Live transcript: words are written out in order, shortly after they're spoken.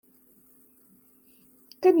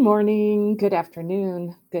Good morning, good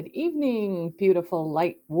afternoon, good evening, beautiful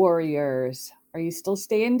light warriors. Are you still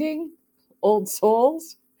standing? Old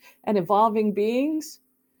souls and evolving beings?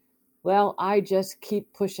 Well, I just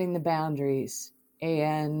keep pushing the boundaries.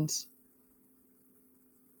 And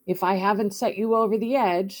if I haven't set you over the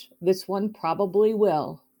edge, this one probably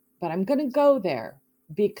will. But I'm going to go there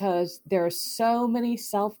because there are so many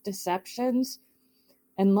self deceptions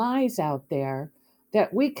and lies out there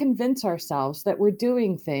that we convince ourselves that we're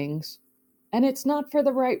doing things and it's not for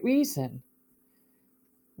the right reason.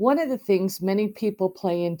 One of the things many people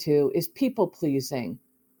play into is people pleasing.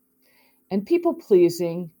 And people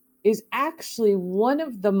pleasing is actually one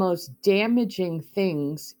of the most damaging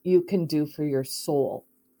things you can do for your soul.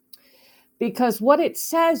 Because what it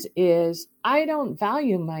says is, I don't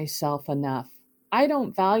value myself enough. I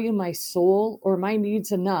don't value my soul or my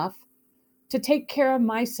needs enough to take care of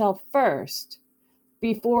myself first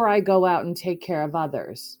before I go out and take care of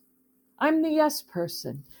others. I'm the yes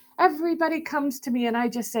person. Everybody comes to me and I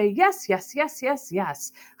just say, yes, yes, yes, yes,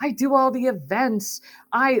 yes. I do all the events.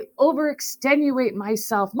 I overextenuate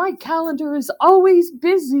myself. My calendar is always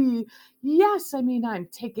busy. Yes, I'm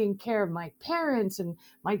taking care of my parents and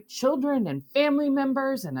my children and family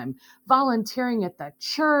members, and I'm volunteering at the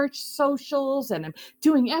church socials, and I'm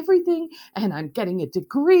doing everything, and I'm getting a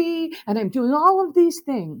degree, and I'm doing all of these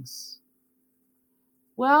things.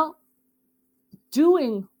 Well,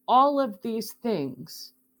 doing all of these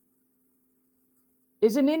things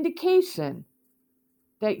is an indication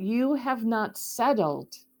that you have not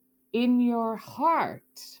settled in your heart.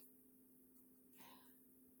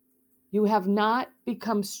 You have not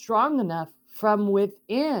become strong enough from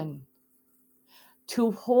within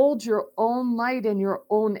to hold your own light and your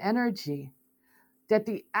own energy, that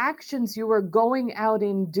the actions you are going out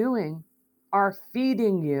and doing are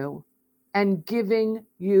feeding you and giving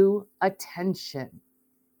you attention.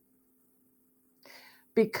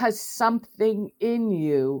 Because something in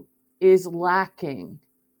you is lacking.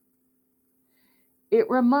 It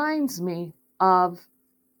reminds me of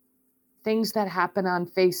things that happen on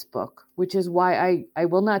Facebook, which is why I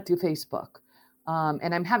will not do Facebook.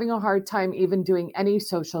 And I'm having a hard time even doing any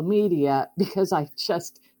social media because I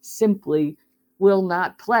just simply will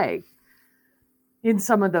not play in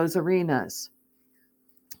some of those arenas.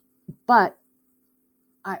 But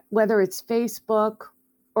whether it's Facebook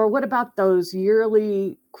or what about those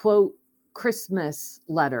yearly, quote, Christmas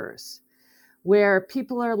letters, where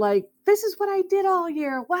people are like, this is what I did all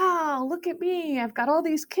year. Wow, look at me. I've got all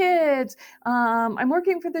these kids. I'm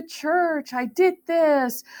working for the church. I did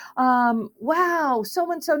this. Wow,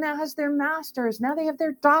 so-and-so now has their master's. Now they have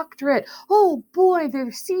their doctorate. Oh boy, they're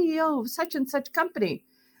CEO of such and such company.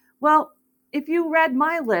 Well, if you read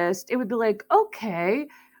my list, it would be like, okay,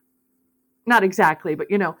 not exactly, but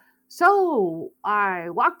so I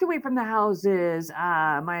walked away from the houses.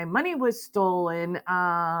 My money was stolen.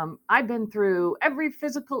 I've been through every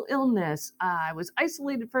physical illness. I was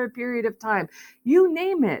isolated for a period of time. You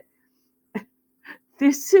name it.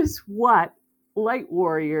 This is what light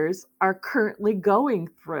warriors are currently going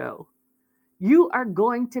through. You are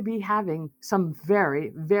going to be having some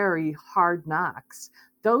very, very hard knocks.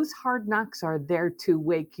 Those hard knocks are there to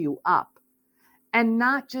wake you up and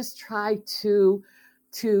not just try to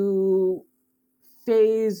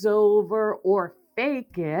phase over or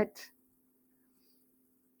fake it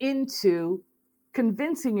into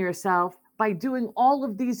convincing yourself by doing all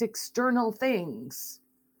of these external things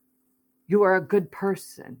you are a good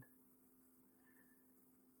person.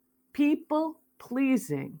 People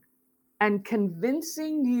pleasing and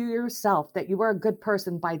convincing yourself that you are a good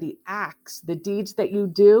person by the acts, the deeds that you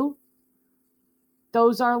do,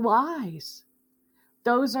 those are lies.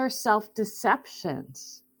 Those are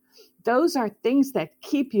self-deceptions. Those are things that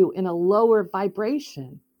keep you in a lower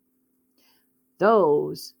vibration.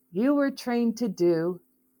 Those you were trained to do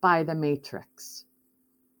by the Matrix.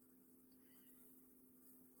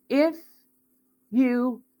 If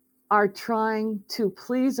you are trying to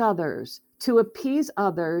please others, to appease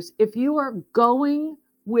others, if you are going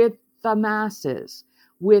with the masses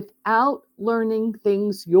without learning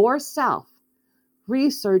things yourself,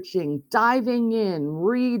 researching, diving in,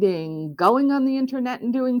 reading, going on the internet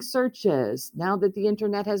and doing searches, now that the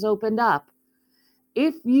internet has opened up,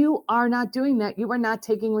 if you are not doing that, you are not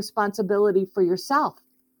taking responsibility for yourself,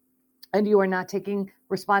 and you are not taking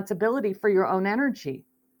responsibility for your own energy.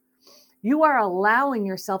 You are allowing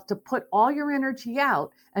yourself to put all your energy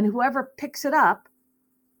out, and whoever picks it up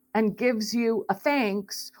and gives you a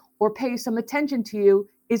thanks or pays some attention to you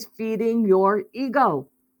is feeding your ego.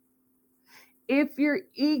 If your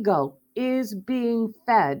ego is being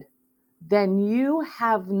fed, then you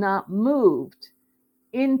have not moved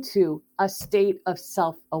into a state of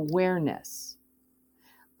self-awareness,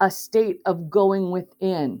 a state of going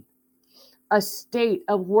within, a state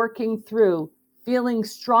of working through feeling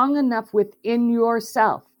strong enough within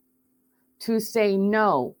yourself to say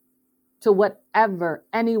no to whatever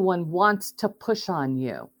anyone wants to push on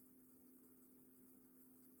you.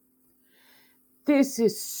 This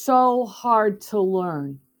is so hard to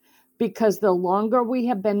learn because the longer we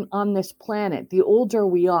have been on this planet, the older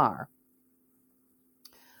we are.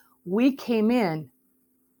 We came in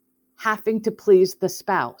having to please the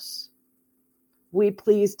spouse. We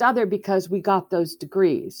pleased other because we got those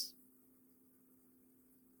degrees.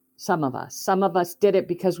 Some of us did it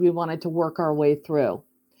because we wanted to work our way through.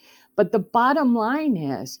 But the bottom line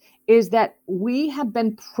is that we have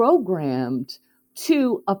been programmed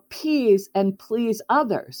to appease and please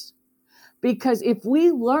others. Because if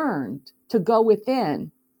we learned to go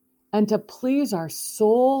within and to please our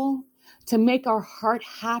soul, to make our heart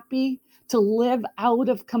happy, to live out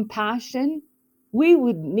of compassion, we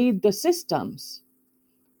would need the systems.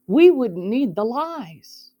 We would need the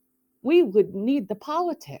lies. We would need the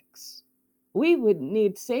politics. We would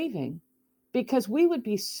need saving because we would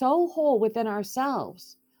be so whole within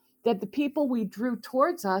ourselves that the people we drew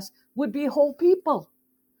towards us would be whole people.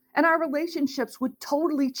 And our relationships would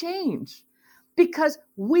totally change because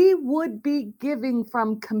we would be giving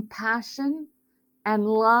from compassion and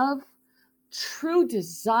love, true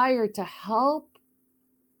desire to help,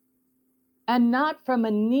 and not from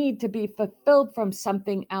a need to be fulfilled from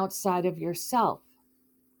something outside of yourself.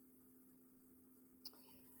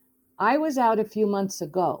 I was out a few months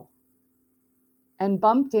ago and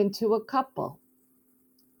bumped into a couple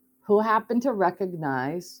who happened to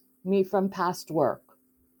recognize me from past work.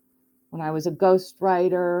 When I was a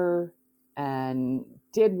ghostwriter and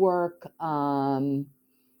did work in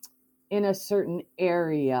a certain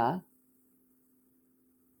area.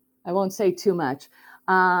 I won't say too much.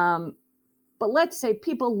 But let's say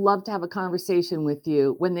people love to have a conversation with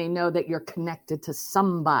you when they know that you're connected to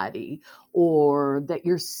somebody or that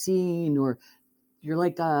you're seen or you're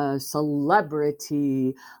like a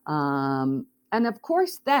celebrity. And of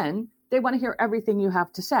course, then they want to hear everything you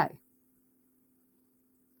have to say.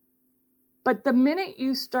 But the minute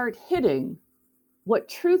you start hitting what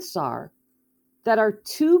truths are that are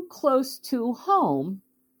too close to home,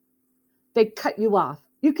 they cut you off.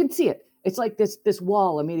 You can see it. It's like this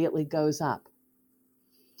wall immediately goes up.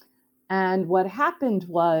 And what happened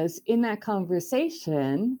was in that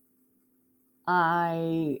conversation,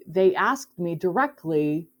 they asked me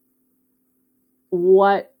directly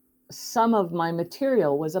what some of my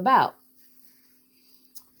material was about.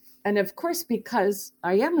 And of course, because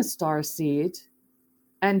I am a starseed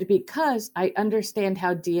and because I understand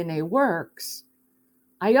how DNA works,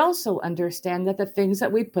 I also understand that the things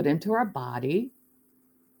that we put into our body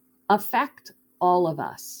affect all of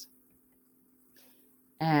us.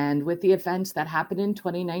 And with the events that happened in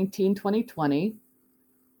 2019, 2020,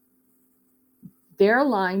 they're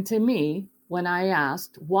lying to me when I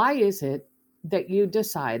asked, why is it that you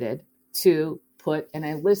decided to put, and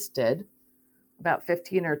I listed about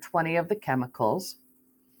 15 or 20 of the chemicals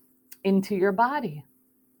into your body?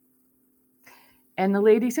 And the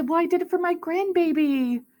lady said, well, I did it for my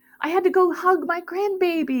grandbaby. I had to go hug my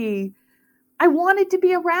grandbaby. I wanted to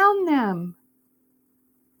be around them.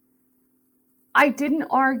 I didn't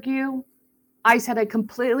argue. I said, I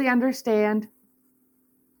completely understand.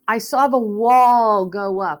 I saw the wall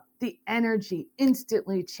go up. The energy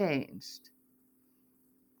instantly changed.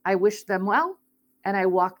 I wished them well, and I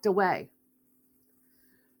walked away.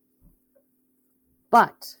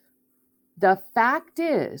 But the fact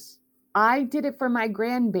is, I did it for my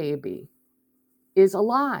grandbaby is a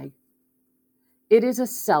lie. It is a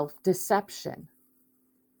self-deception.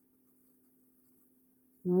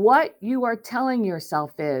 What you are telling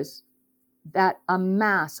yourself is that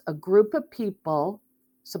a group of people,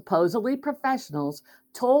 supposedly professionals,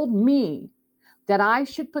 told me that I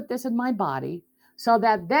should put this in my body so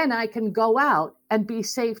that then I can go out and be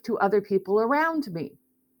safe to other people around me.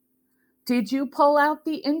 Did you pull out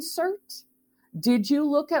the insert? Did you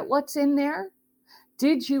look at what's in there?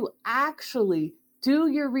 Did you actually do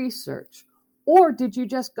your research? Or did you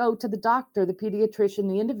just go to the doctor, the pediatrician,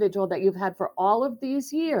 the individual that you've had for all of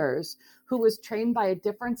these years, who was trained by a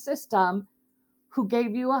different system, who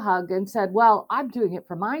gave you a hug and said, well, I'm doing it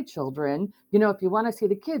for my children. You know, if you want to see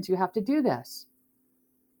the kids, you have to do this.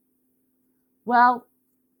 Well,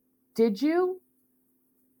 did you?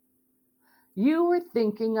 You were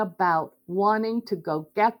thinking about wanting to go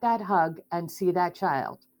get that hug and see that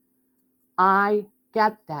child. I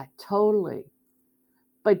get that totally.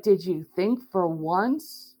 But did you think for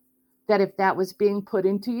once that if that was being put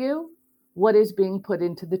into you, what is being put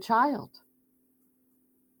into the child?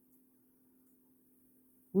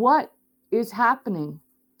 What is happening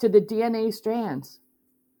to the DNA strands,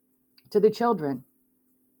 to the children?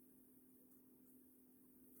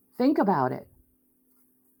 Think about it.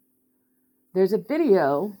 There's a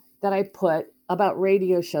video that I put about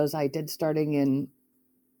radio shows I did starting in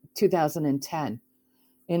 2010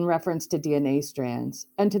 in reference to DNA strands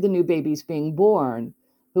and to the new babies being born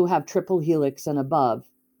who have triple helix and above.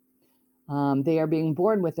 They are being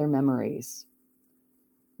born with their memories.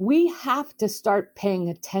 We have to start paying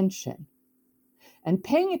attention. And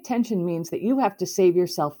paying attention means that you have to save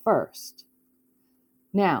yourself first.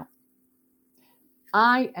 Now,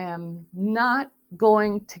 I am not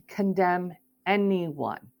going to condemn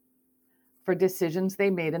anyone for decisions they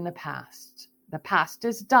made in the past. The past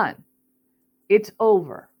is done. It's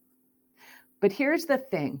over. But here's the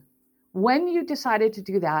thing. When you decided to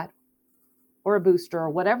do that, or a booster, or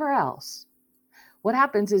whatever else, what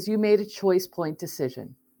happens is you made a choice point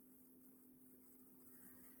decision.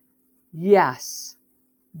 Yes,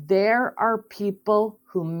 there are people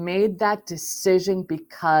who made that decision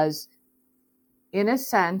because, in a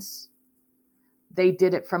sense, they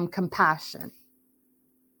did it from compassion.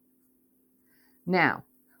 Now,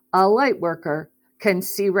 a light worker can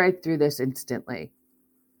see right through this instantly.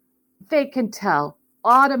 They can tell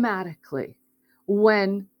automatically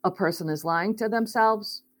when a person is lying to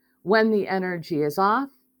themselves, when the energy is off,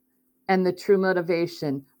 and the true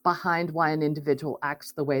motivation behind why an individual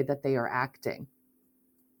acts the way that they are acting.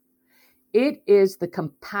 It is the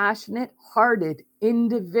compassionate-hearted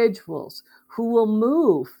individuals who will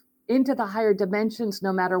move into the higher dimensions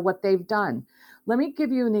no matter what they've done. Let me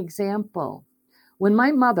give you an example. When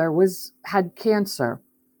my mother had cancer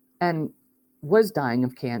and was dying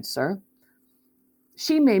of cancer,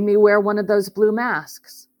 she made me wear one of those blue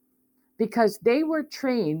masks because they were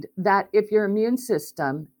trained that if your immune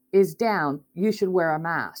system is down, you should wear a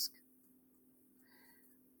mask.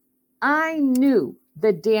 I knew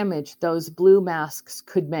the damage those blue masks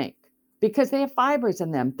could make because they have fibers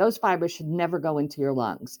in them. Those fibers should never go into your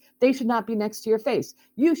lungs. They should not be next to your face.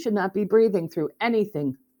 You should not be breathing through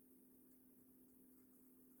anything.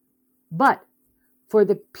 But for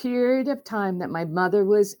the period of time that my mother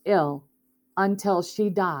was ill until she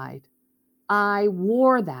died, I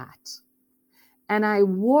wore that. And I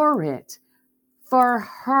wore it for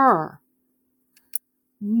her,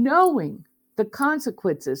 knowing the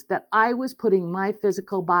consequences that I was putting my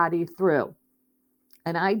physical body through.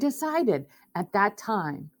 And I decided at that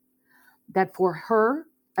time that for her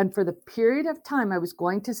and for the period of time I was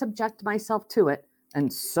going to subject myself to it,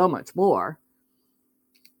 and so much more,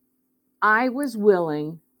 I was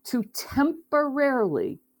willing to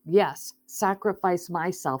temporarily, yes, sacrifice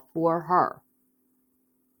myself for her.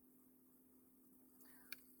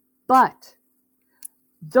 But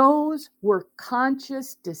those were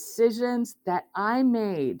conscious decisions that I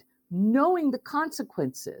made, knowing the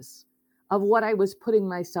consequences of what I was putting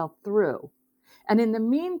myself through. And in the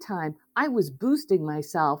meantime, I was boosting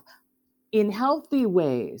myself in healthy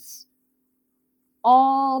ways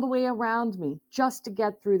all the way around me just to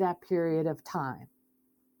get through that period of time.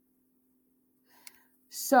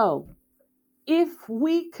 So if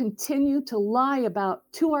we continue to lie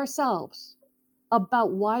to ourselves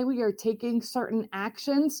about why we are taking certain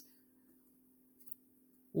actions,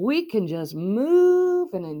 we can just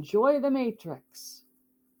move and enjoy the matrix.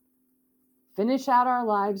 Finish out our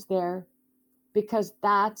lives there because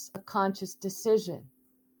that's a conscious decision.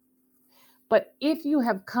 But if you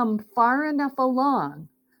have come far enough along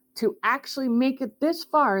to actually make it this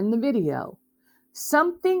far in the video,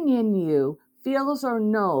 something in you feels or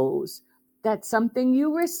knows that something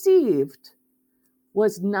you received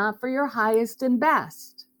was not for your highest and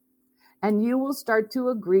best. And you will start to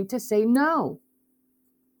agree to say no.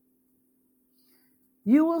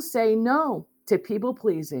 You will say no to people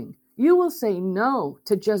pleasing. You will say no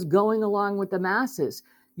to just going along with the masses.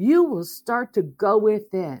 You will start to go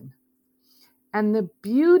within. And the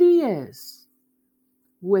beauty is,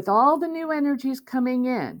 with all the new energies coming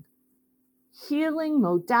in, healing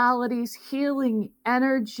modalities, healing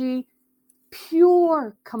energy,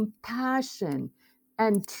 pure compassion,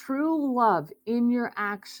 and true love in your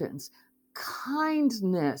actions,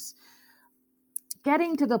 kindness,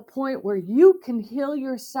 getting to the point where you can heal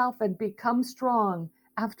yourself and become strong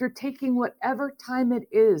after taking whatever time it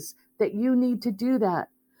is that you need to do that,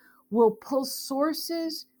 will pull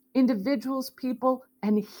sources, individuals, people,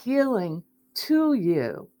 and healing to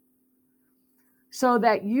you so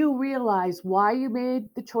that you realize why you made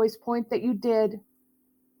the choice point that you did.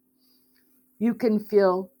 You can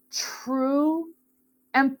feel true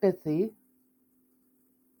empathy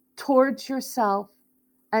towards yourself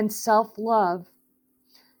and self-love,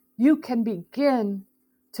 you can begin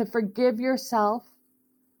to forgive yourself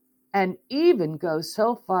and even go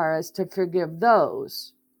so far as to forgive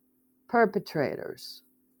those perpetrators.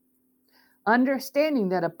 Understanding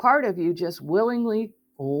that a part of you just willingly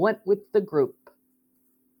went with the group.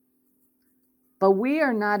 But we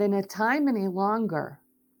are not in a time any longer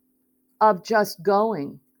of just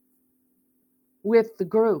going with the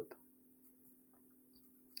group.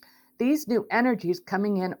 These new energies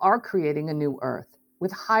coming in are creating a new earth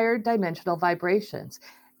with higher dimensional vibrations.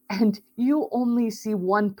 And you only see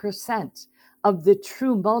 1% of the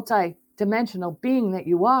true multi-dimensional being that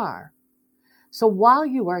you are. So while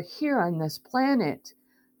you are here on this planet,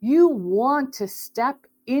 you want to step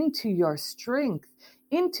into your strength,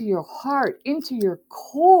 into your heart, into your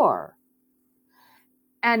core,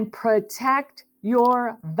 and protect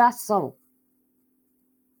your vessel.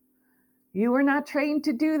 You were not trained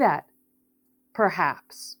to do that,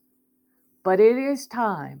 perhaps, but it is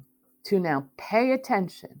time to now pay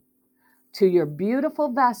attention to your beautiful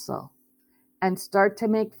vessel and start to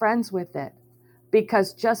make friends with it,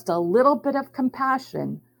 because just a little bit of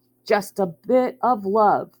compassion, just a bit of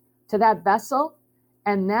love to that vessel,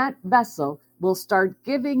 and that vessel will start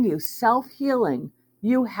giving you self-healing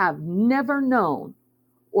you have never known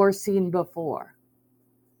or seen before.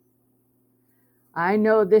 I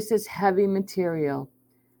know this is heavy material.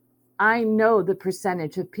 I know the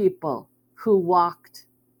percentage of people who walked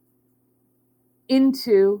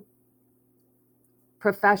into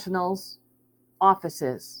professionals'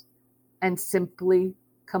 offices and simply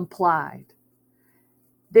complied.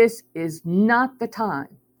 This is not the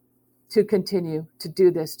time to continue to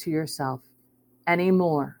do this to yourself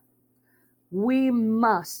anymore. We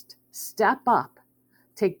must step up,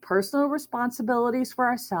 take personal responsibilities for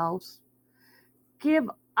ourselves, give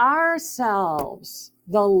ourselves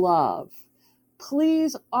the love,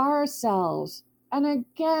 please ourselves, and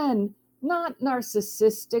again, not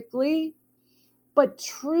narcissistically, but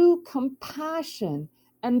true compassion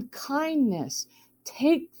and kindness.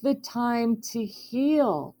 Take the time to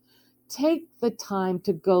heal. Take the time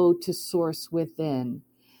to go to source within.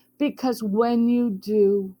 Because when you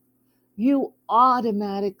do, you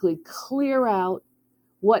automatically clear out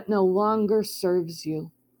what no longer serves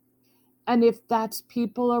you. And if that's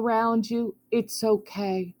people around you, it's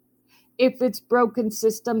okay. If it's broken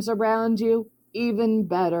systems around you, even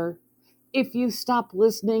better. If you stop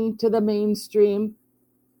listening to the mainstream,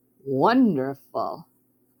 wonderful.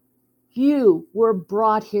 You were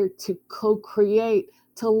brought here to co-create,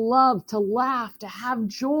 to love, to laugh, to have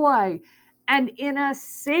joy, and in a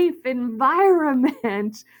safe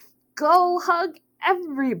environment. Go hug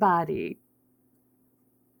everybody.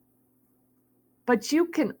 But you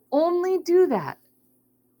can only do that,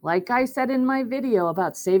 like I said in my video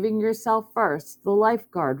about saving yourself first, the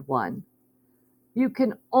lifeguard one. You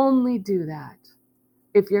can only do that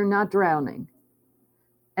if you're not drowning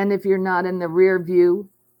and if you're not in the rear view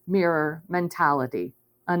mirror mentality,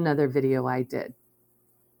 another video I did.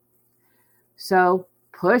 So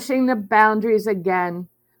pushing the boundaries again,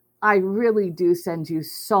 I really do send you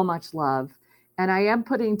so much love. And I am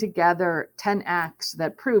putting together 10 acts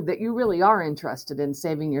that prove that you really are interested in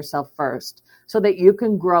saving yourself first so that you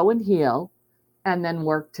can grow and heal and then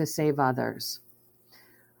work to save others.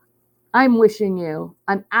 I'm wishing you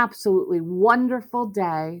an absolutely wonderful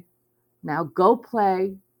day. Now go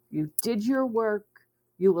play. You did your work.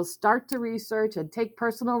 You will start to research and take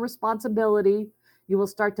personal responsibility. You will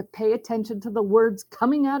start to pay attention to the words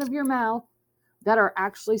coming out of your mouth that are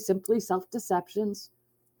actually simply self-deceptions,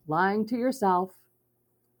 lying to yourself.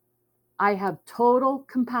 I have total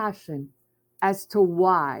compassion as to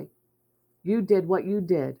why you did what you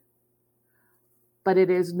did. But it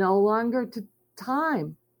is no longer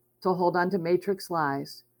time to hold on to matrix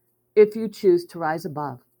lies if you choose to rise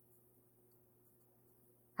above.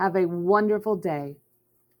 Have a wonderful day.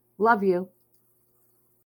 Love you.